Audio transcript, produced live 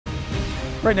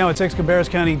Right now, it's Cabarrus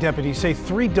County deputies say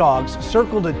 3 dogs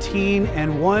circled a teen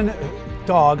and 1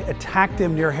 dog attacked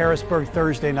him near Harrisburg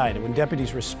Thursday night. And when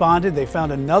deputies responded, they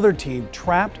found another teen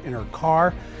trapped in her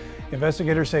car.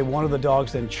 Investigators say one of the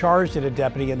dogs then charged at a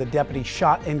deputy, and the deputy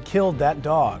shot and killed that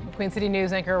dog. Queen City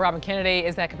News anchor Robin Kennedy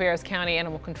is at Cabarrus County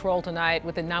Animal Control tonight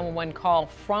with a 911 call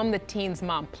from the teen's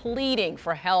mom pleading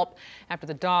for help after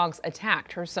the dogs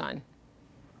attacked her son.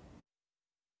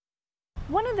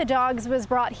 One of the dogs was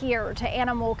brought here to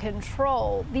Animal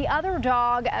Control. The other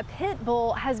dog, a pit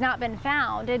bull, has not been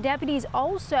found, and deputies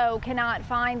also cannot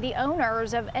find the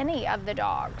owners of any of the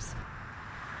dogs.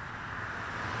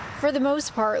 For the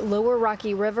most part, Lower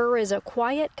Rocky River is a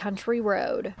quiet country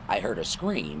road. I heard a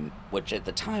scream, which at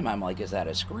the time I'm like, is that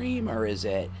a scream or is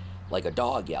it like a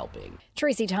dog yelping?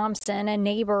 Tracy Thompson, a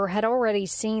neighbor, had already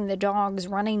seen the dogs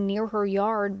running near her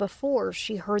yard before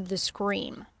she heard the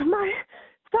scream. My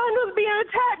son was being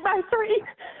attacked by 3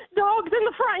 dogs in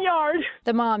the front yard.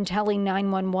 The mom telling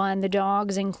 911 the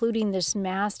dogs, including this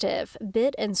mastiff,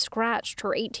 bit and scratched her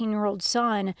 18-year-old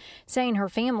son, saying her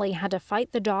family had to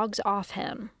fight the dogs off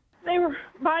him. They were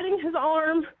biting his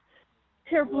arm,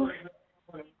 here,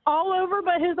 all over,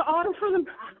 but his arm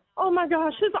oh my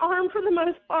gosh, his arm for the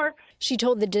most part. She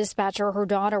told the dispatcher her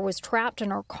daughter was trapped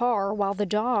in her car while the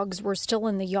dogs were still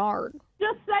in the yard.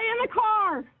 Just stay in the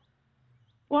car.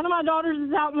 One of my daughters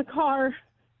is out in the car.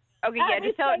 Okay, yeah,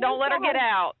 just don't let her get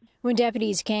out. When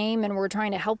deputies came and were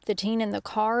trying to help the teen in the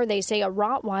car, they say a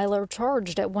Rottweiler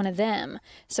charged at one of them.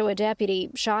 So a deputy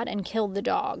shot and killed the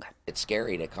dog. It's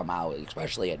scary to come out,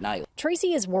 especially at night.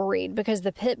 Tracy is worried because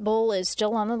the pit bull is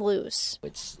still on the loose.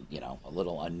 It's, a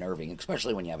little unnerving,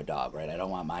 especially when you have a dog, right? I don't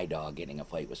want my dog getting a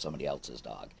fight with somebody else's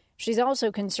dog. She's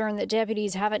also concerned that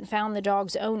deputies haven't found the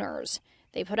dog's owners.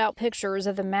 They put out pictures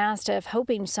of the mastiff,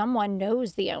 hoping someone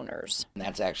knows the owners. And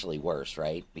that's actually worse,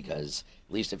 right? Because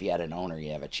at least if you had an owner,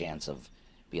 you have a chance of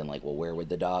being like, well, where would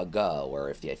the dog go? Or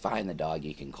if you find the dog,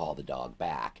 you can call the dog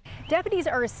back. Deputies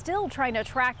are still trying to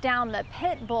track down the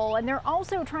pit bull, and they're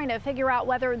also trying to figure out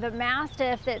whether the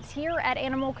mastiff that's here at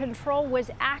Animal Control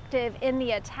was active in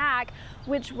the attack,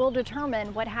 which will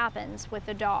determine what happens with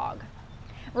the dog.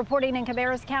 Reporting in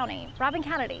Cabarrus County, Robin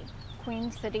Kennedy,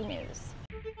 Queen City News.